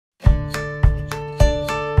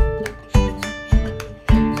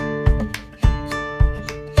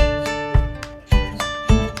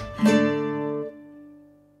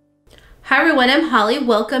everyone, I'm Holly.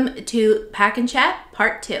 Welcome to Pack and Chat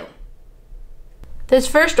Part 2. This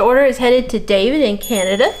first order is headed to David in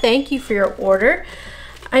Canada. Thank you for your order.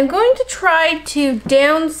 I'm going to try to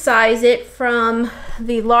downsize it from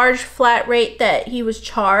the large flat rate that he was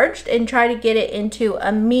charged and try to get it into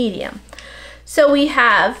a medium. So we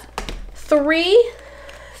have 3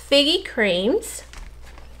 figgy creams.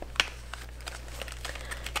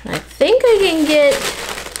 And I think I can get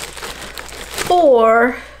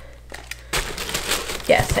 4.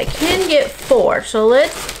 Yes, I can get 4. So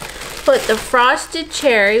let's put the frosted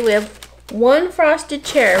cherry. We have 1 frosted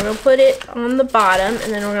cherry. We'll put it on the bottom,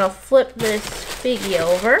 and then we're going to flip this figgy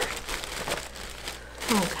over.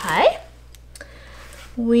 Okay.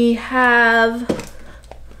 We have,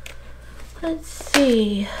 let's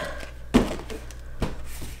see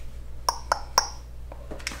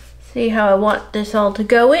how I want this all to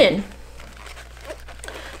go in.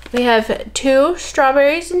 We have 2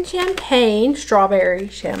 strawberries and champagne, strawberry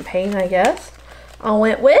champagne, I guess, I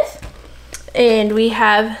went with. And we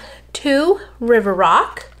have 2 River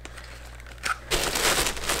Rock.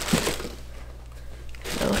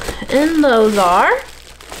 So, and those are.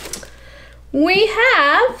 We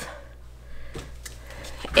have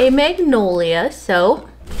a Magnolia soap,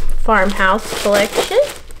 Farmhouse collection.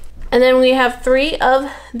 And then we have 3 of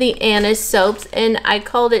the anise soaps, and I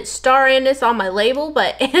called it star anise on my label,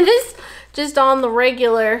 but anise just on the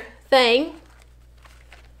regular thing.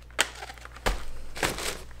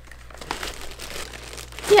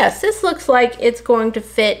 Yes, this looks like it's going to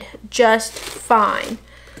fit just fine.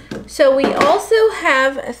 So we also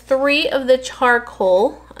have 3 of the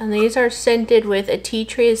charcoal, and these are scented with a tea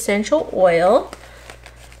tree essential oil.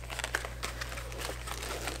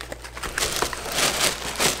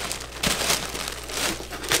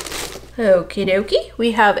 Okie dokie.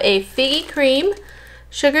 We have a figgy cream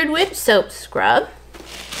sugared whipped soap scrub.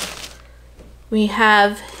 We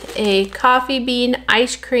have a coffee bean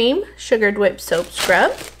ice cream sugared whipped soap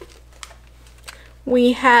scrub.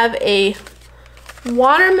 We have a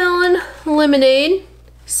watermelon lemonade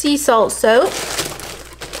sea salt soap.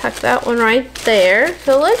 Tuck that one right there.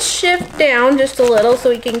 So let's shift down just a little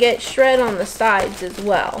so we can get shred on the sides as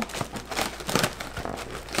well.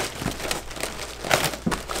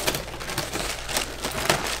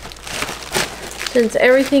 Since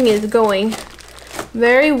everything is going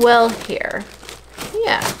very well here.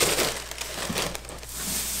 Yeah.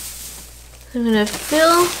 I'm going to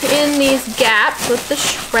fill in these gaps with the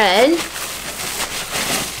shred.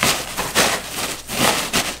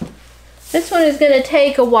 This one is going to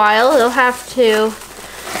take a while. It'll have to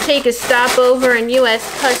take a stopover in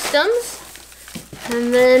US Customs.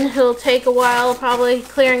 And then it'll take a while probably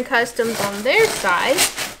clearing customs on their side.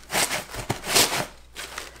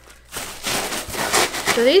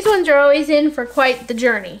 So these ones are always in for quite the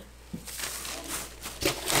journey.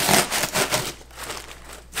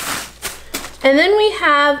 And then we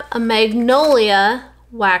have a Magnolia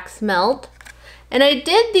wax melt. And I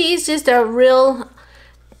did these just a real,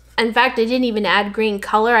 in fact I didn't even add green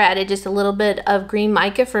color. I added just a little bit of green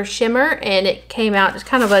mica for shimmer, and it came out just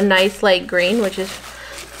kind of a nice light green, which is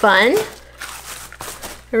fun.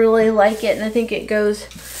 I really like it, and I think it goes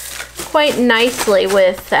quite nicely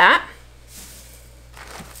with that.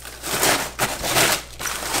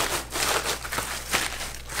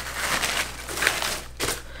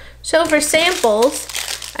 So for samples,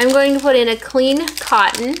 I'm going to put in a clean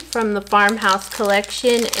cotton from the Farmhouse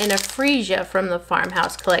collection and a freesia from the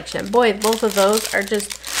Farmhouse collection. Boy, both of those are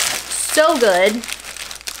just so good.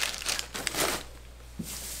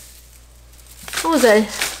 That was a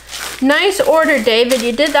nice order, David.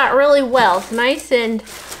 You did that really well. It's nice, and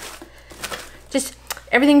just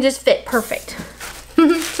everything just fit perfect.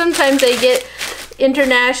 Sometimes they get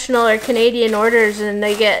international or Canadian orders and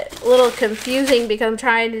they get a little confusing because I'm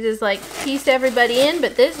trying to just like piece everybody in,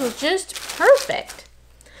 but this was just perfect.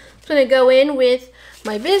 It's going to go in with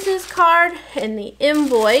my business card and the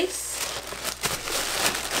invoice.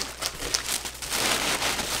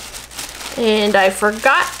 And I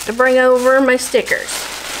forgot to bring over my stickers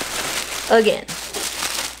again.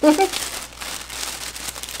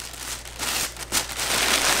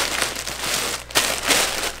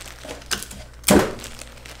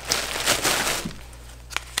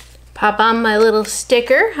 Pop on my little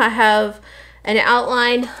sticker. I have an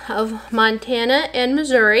outline of Montana and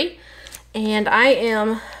Missouri, and I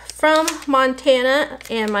am from Montana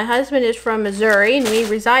and my husband is from Missouri, and we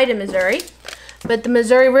reside in Missouri, but the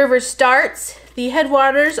Missouri River starts, the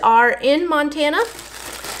headwaters are in Montana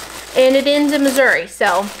and it ends in Missouri.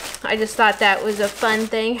 So I just thought that was a fun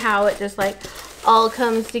thing, how it just like all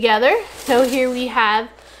comes together. So here we have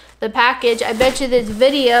the package. I bet you this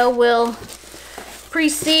video will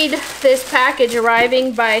precede this package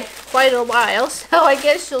arriving by quite a while, so I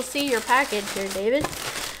guess you'll see your package here, David.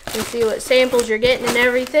 You see what samples you're getting and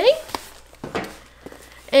everything.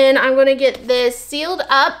 And I'm gonna get this sealed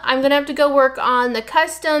up. I'm gonna have to go work on the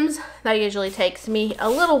customs. That usually takes me a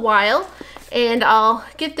little while. And I'll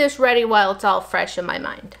get this ready while it's all fresh in my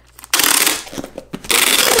mind.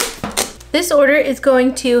 This order is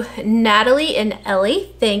going to Natalie and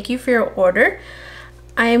Ellie. Thank you for your order.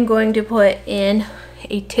 I am going to put in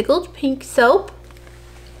a tickled pink soap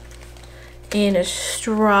and a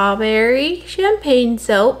strawberry champagne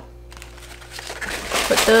soap.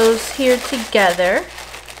 Put those here together.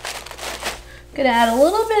 Gonna add a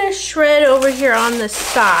little bit of shred over here on the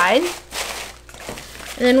side.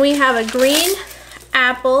 And then we have a green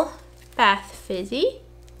apple bath fizzy.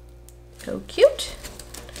 So cute.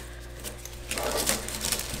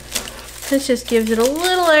 This just gives it a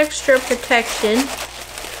little extra protection.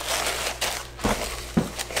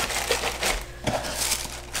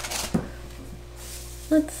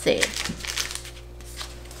 Let's see.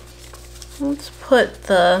 Let's put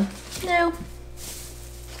the,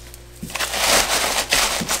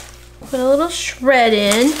 put a little shred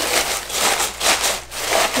in.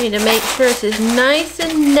 Need to make sure this is nice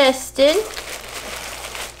and nested.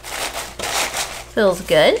 Feels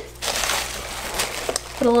good.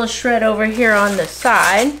 Put a little shred over here on the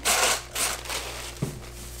side.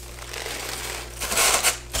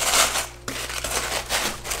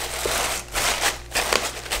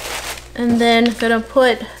 And then gonna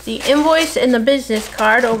put the invoice and the business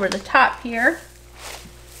card over the top here.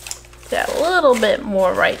 Got a little bit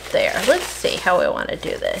more right there. Let's see how I want to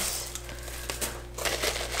do this.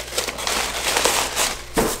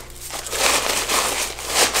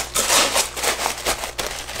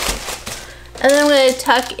 And then I'm going to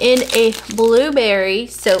tuck in a blueberry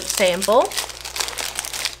soap sample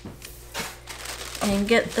and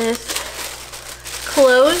get this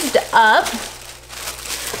closed up.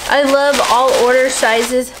 I love all order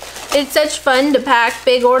sizes. It's such fun to pack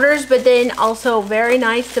big orders, but then also very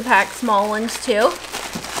nice to pack small ones too.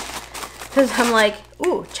 Because I'm like,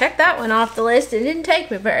 ooh, check that one off the list. It didn't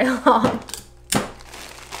take me very long.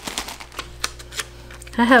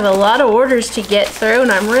 I have a lot of orders to get through,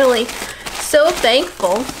 and I'm really so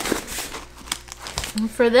thankful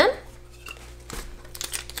for them.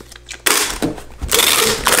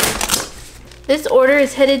 This order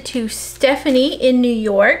is headed to Stephanie in New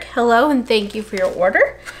York. Hello and thank you for your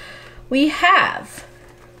order. We have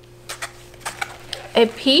a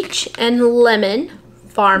peach and lemon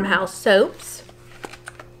farmhouse soaps.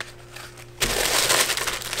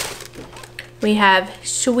 We have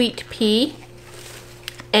sweet pea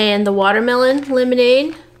and the watermelon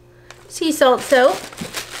lemonade sea salt soap.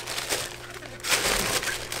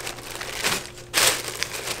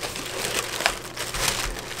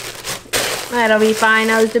 That'll be fine.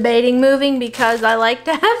 I was debating moving because I like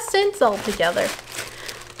to have scents all together.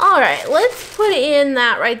 Alright, let's put in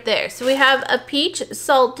that right there. So we have a peach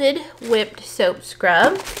salted whipped soap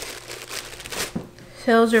scrub.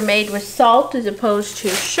 Those are made with salt as opposed to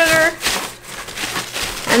sugar.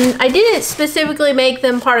 And I didn't specifically make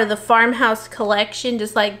them part of the farmhouse collection,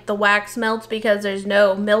 just like the wax melts, because there's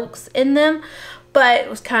no milks in them. But it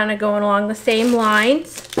was kind of going along the same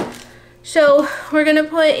lines. So we're going to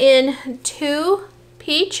put in 2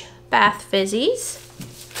 peach bath fizzies.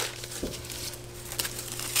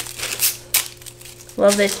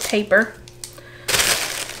 Love this paper.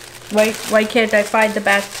 Why can't I find the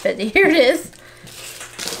bath fizzy? Here it is.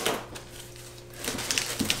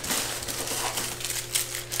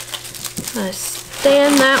 I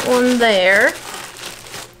stand that one there.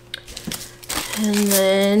 And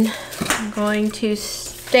then I'm going to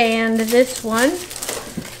stand this one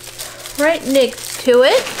right next to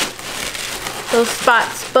it. Those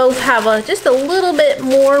spots both have just a little bit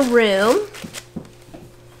more room.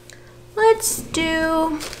 Let's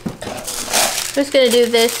do, I'm just going to do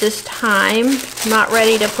this time. I'm not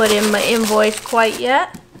ready to put in my invoice quite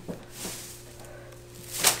yet.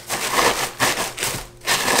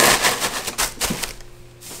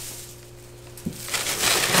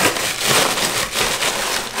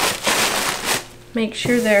 Make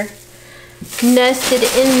sure they're nested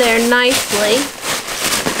in there nicely.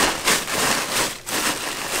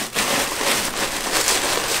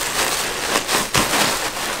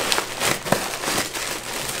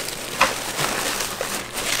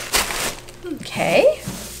 Okay.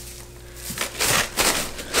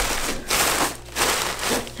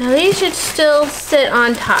 Now these should still sit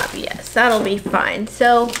on top. Yes, that'll be fine.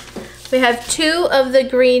 So we have 2 of the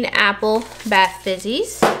green apple bath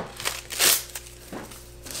fizzies.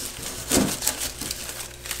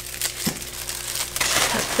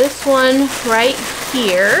 this one right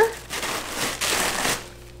here.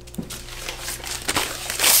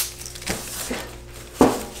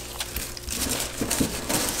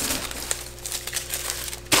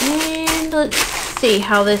 And let's see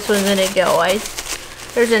how this one's gonna go.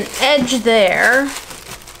 There's an edge there,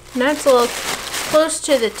 and that's a little close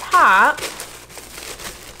to the top.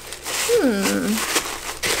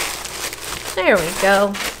 There we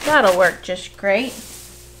go. That'll work just great.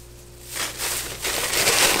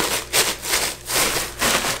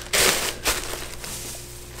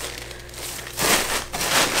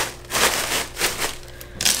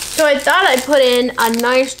 So I thought I'd put in a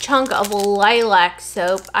nice chunk of lilac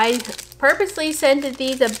soap. I purposely scented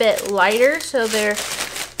these a bit lighter so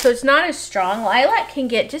it's not as strong. Lilac can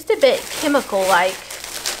get just a bit chemical-like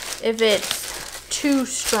if it's too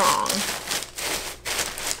strong.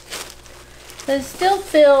 It still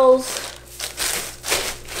feels,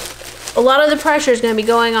 a lot of the pressure is going to be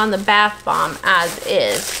going on the bath bomb as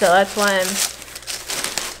is, so that's why I'm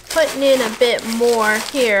putting in a bit more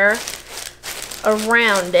here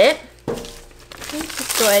around it. Let's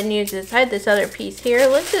just go ahead and use this. I had this other piece here.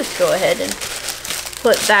 Let's just go ahead and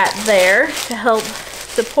put that there to help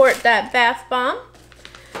support that bath bomb.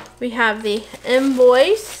 We have the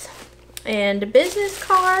invoice and a business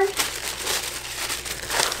card.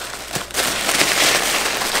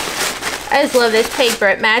 I just love this paper.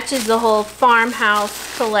 It matches the whole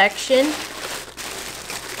farmhouse collection.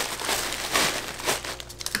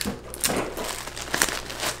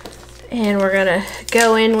 And we're gonna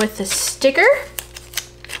go in with the sticker.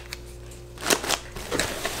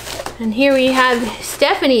 And here we have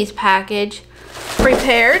Stephanie's package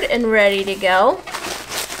prepared and ready to go.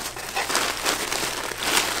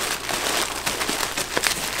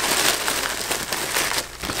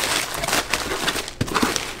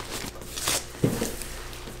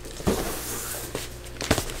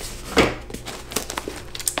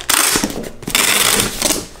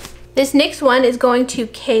 This next one is going to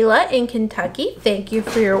Kayla in Kentucky. Thank you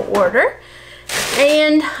for your order.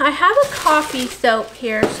 And I have a coffee soap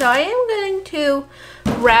here, so I am going to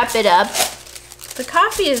wrap it up. The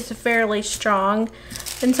coffee is fairly strong,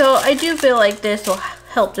 and so I do feel like this will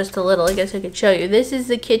help just a little. I guess I could show you. This is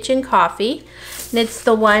the kitchen coffee, and it's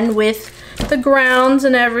the one with the grounds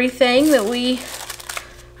and everything that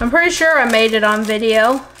I'm pretty sure I made it on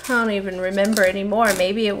video. I don't even remember anymore.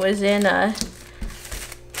 Maybe it was in a,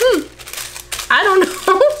 I don't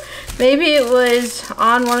know. Maybe it was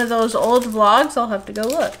on one of those old vlogs. I'll have to go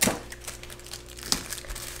look.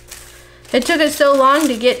 It took us so long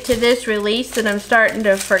to get to this release that I'm starting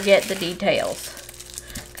to forget the details.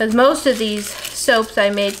 Because most of these soaps I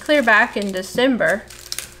made clear back in December.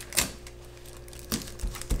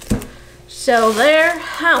 So there,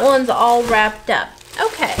 that one's all wrapped up.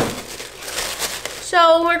 Okay.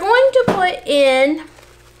 So we're going to put in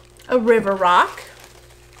a river rock.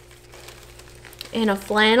 And a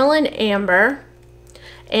flannel and amber,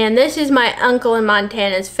 and this is my uncle in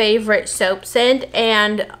Montana's favorite soap scent,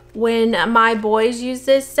 and when my boys use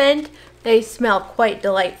this scent they smell quite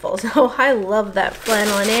delightful, so I love that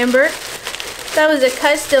flannel and amber. That was a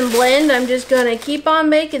custom blend. I'm just gonna keep on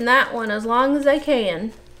making that one as long as I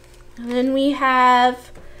can. And then we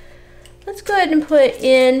have, let's go ahead and put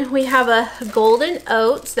in, we have a golden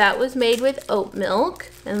oats that was made with oat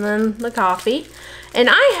milk, and then the coffee. And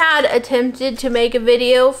I had attempted to make a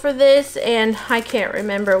video for this, and I can't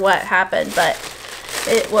remember what happened, but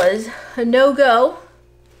it was a no-go.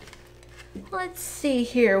 Let's see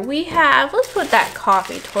here. We have, let's put that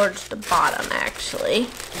coffee towards the bottom, actually.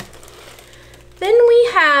 Then we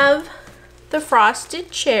have the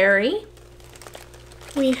frosted cherry.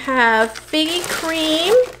 We have figgy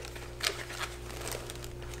cream.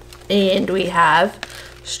 And we have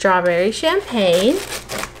strawberry champagne.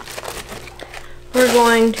 We're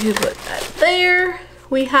going to put that there.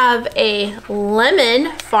 We have a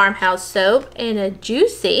lemon farmhouse soap and a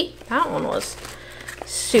juicy. That one was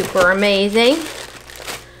super amazing.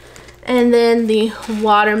 And then the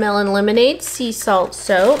watermelon lemonade sea salt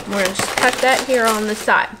soap. We're going to just tuck that here on the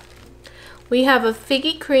side. We have a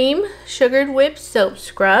figgy cream sugared whipped soap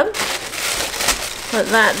scrub. Put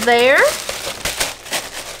that there.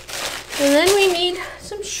 And then we need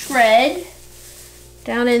some shred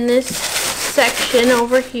down in this section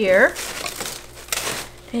over here,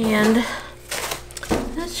 and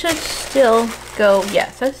that should still go,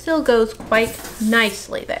 yes, that still goes quite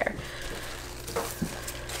nicely there.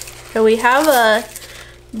 So we have a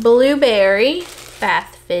blueberry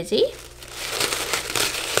bath fizzy.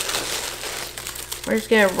 We're just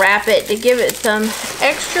going to wrap it to give it some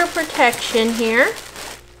extra protection here.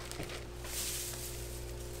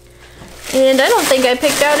 And I don't think I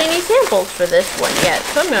picked out any samples for this one yet,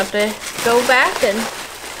 so I'm gonna have to go back and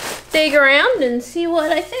dig around and see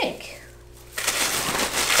what I think.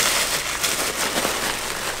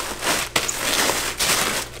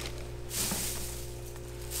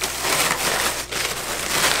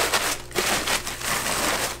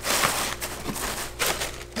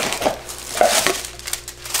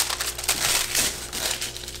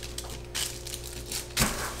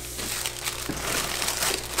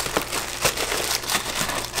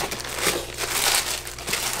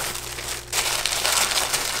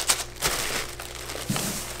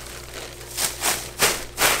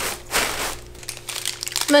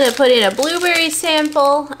 I'm going to put in a blueberry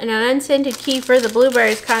sample and an unscented kefir. The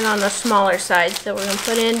blueberry is kind of on the smaller side, so we're going to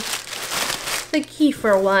put in the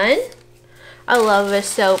kefir one. I love this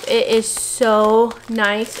soap. It is so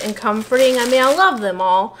nice and comforting. I mean, I love them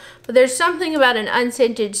all, but there's something about an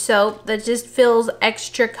unscented soap that just feels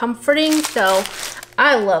extra comforting, so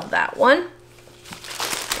I love that one.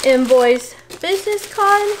 Invoice business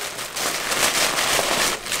card.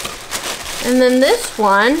 And then this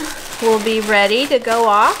one will be ready to go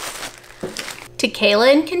off to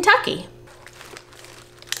Kayla in Kentucky.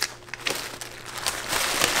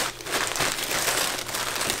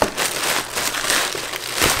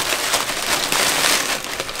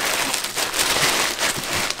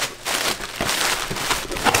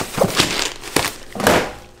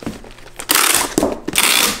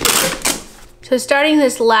 So starting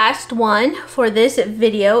this last one for this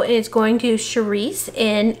video, and it's going to Charisse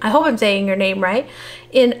in, I hope I'm saying your name right,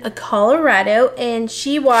 in Colorado, and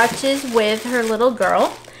she watches with her little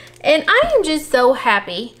girl. And I am just so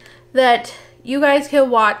happy that you guys can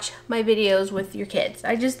watch my videos with your kids.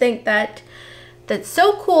 I just think that that's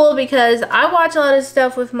so cool because I watch a lot of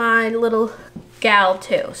stuff with my little gal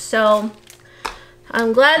too. So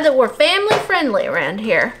I'm glad that we're family friendly around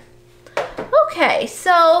here. Okay,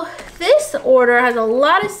 so this order has a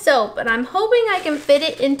lot of soap, and I'm hoping I can fit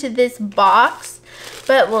it into this box,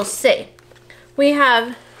 but we'll see. We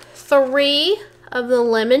have 3 of the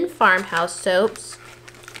lemon farmhouse soaps.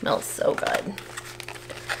 Smells so good.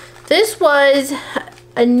 This was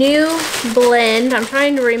a new blend. I'm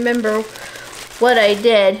trying to remember what I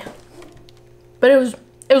did, but it was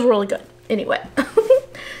really good. Anyway,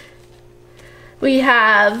 we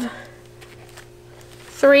have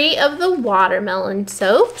 3 of the watermelon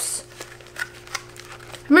soaps.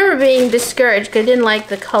 I remember being discouraged because I didn't like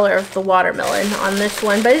the color of the watermelon on this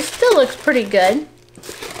one, but it still looks pretty good.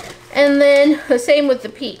 And then the same with the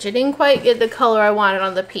peach. I didn't quite get the color I wanted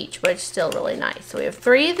on the peach, but it's still really nice. So we have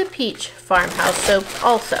 3 of the peach farmhouse soaps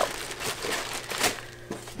also.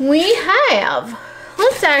 We have,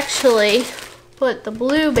 let's actually put the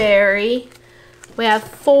blueberry. We have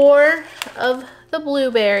 4 of the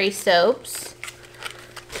blueberry soaps.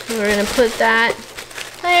 We're going to put that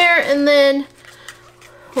there, and then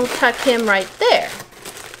we'll tuck him right there.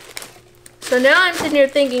 So now I'm sitting here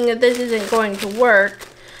thinking that this isn't going to work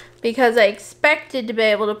because I expected to be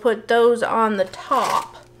able to put those on the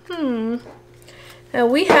top. Now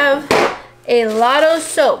we have a lot of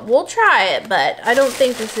soap. We'll try it, but I don't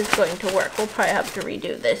think this is going to work. We'll probably have to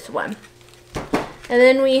redo this one. And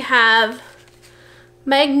then we have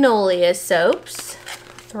magnolia soaps.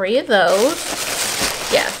 3 of those.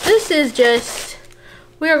 Yes, this is just,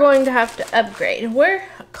 we are going to have to upgrade. We're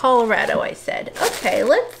Colorado, I said. Okay,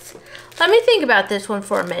 let me think about this one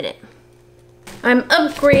for a minute. I'm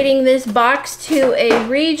upgrading this box to a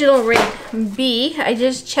regional rate B. I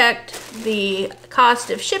just checked the cost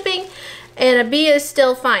of shipping, and a B is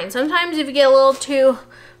still fine. Sometimes if you get a little too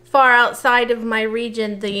far outside of my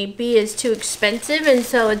region, the B is too expensive, and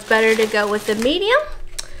so it's better to go with the medium.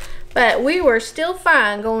 But we were still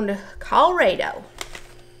fine going to Colorado.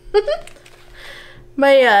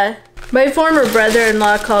 My former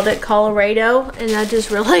brother-in-law called it Colorado, and that just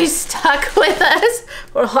really stuck with us.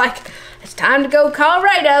 We're like, it's time to go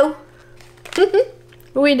Colorado.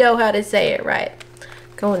 We know how to say it right.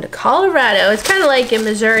 Going to Colorado. It's kind of like in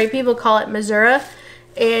Missouri. People call it Missouri,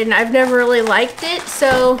 and I've never really liked it,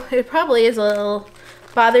 so it probably is a little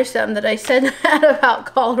bothersome that I said that about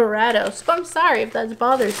Colorado. So I'm sorry if that's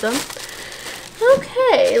bothersome.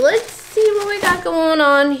 Okay, let's see what we got going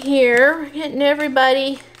on here. We're getting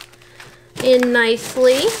everybody in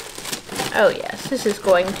nicely. Oh yes, this is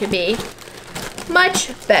going to be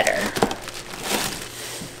much better.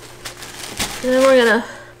 And then we're gonna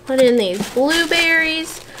put in these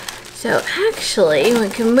blueberries. So actually, we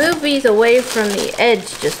can move these away from the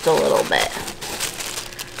edge just a little bit.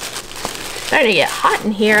 It's starting to get hot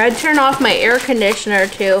in here. I'd turn off my air conditioner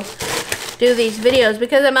to do these videos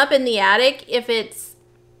because I'm up in the attic. If it's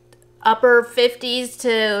upper 50s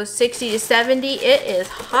to 60 to 70. It is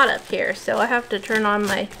hot up here, so I have to turn on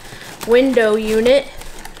my window unit.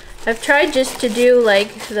 I've tried just to do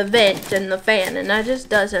like the vent and the fan, and that just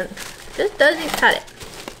doesn't cut it.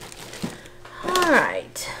 All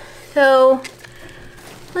right, so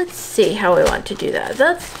let's see how we want to do that.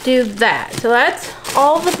 Let's do that. So that's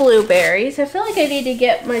all the blueberries. I feel like I need to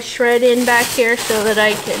get my shred in back here so that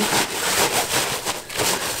I can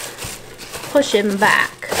push him back.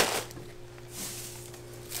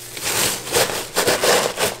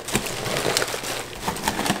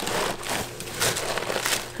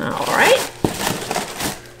 All right.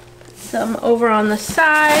 Some over on the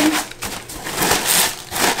side.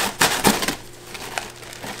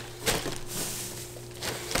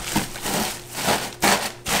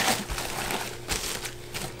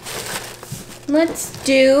 Let's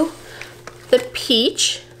do the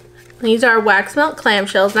peach. These are wax melt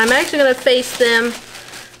clamshells, and I'm actually going to face them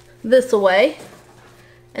this way.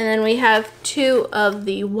 And then we have 2 of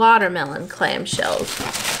the watermelon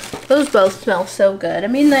clamshells. Those both smell so good. I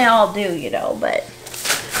mean, they all do, you know, but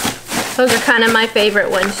those are kind of my favorite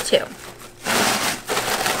ones too.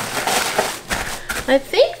 I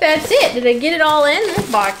think that's it. Did I get it all in? This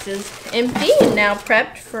box is empty and now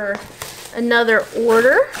prepped for another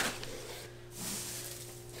order.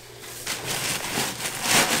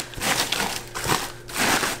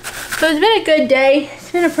 So it's been a good day.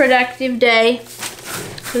 It's been a productive day.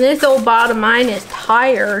 And this old bot of mine is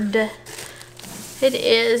tired. It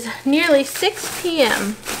is nearly 6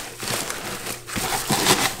 p.m.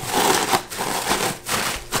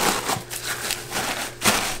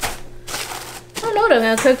 I don't know what I'm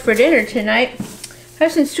going to cook for dinner tonight. I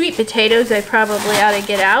have some sweet potatoes I probably ought to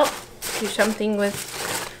get out. Do something with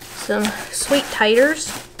some sweet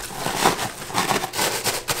taters.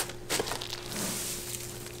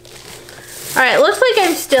 Alright, looks like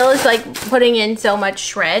I'm still like putting in so much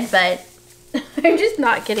shred, but I'm just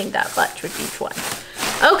not getting that much with each one.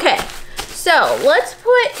 Okay, so let's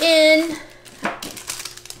put in,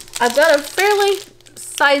 I've got a fairly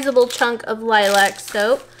sizable chunk of lilac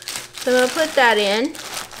soap, so I'm going to put that in.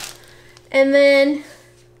 And then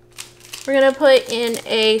we're going to put in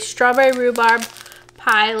a strawberry rhubarb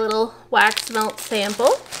pie little wax melt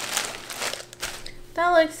sample.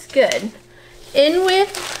 That looks good. In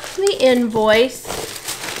with the invoice,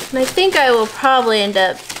 and I think I will probably end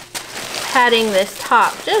up padding this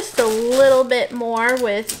top just a little bit more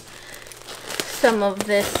with some of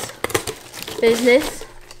this business.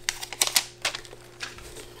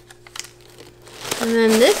 And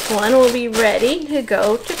then this one will be ready to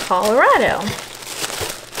go to Colorado.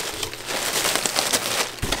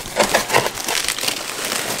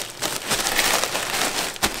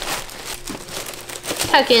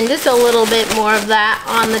 Tuck in just a little bit more of that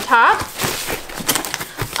on the top.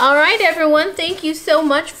 All right, everyone, thank you so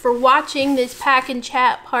much for watching this Pack and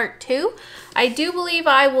Chat Part 2. I do believe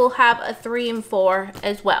I will have a 3 and 4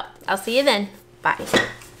 as well. I'll see you then. Bye.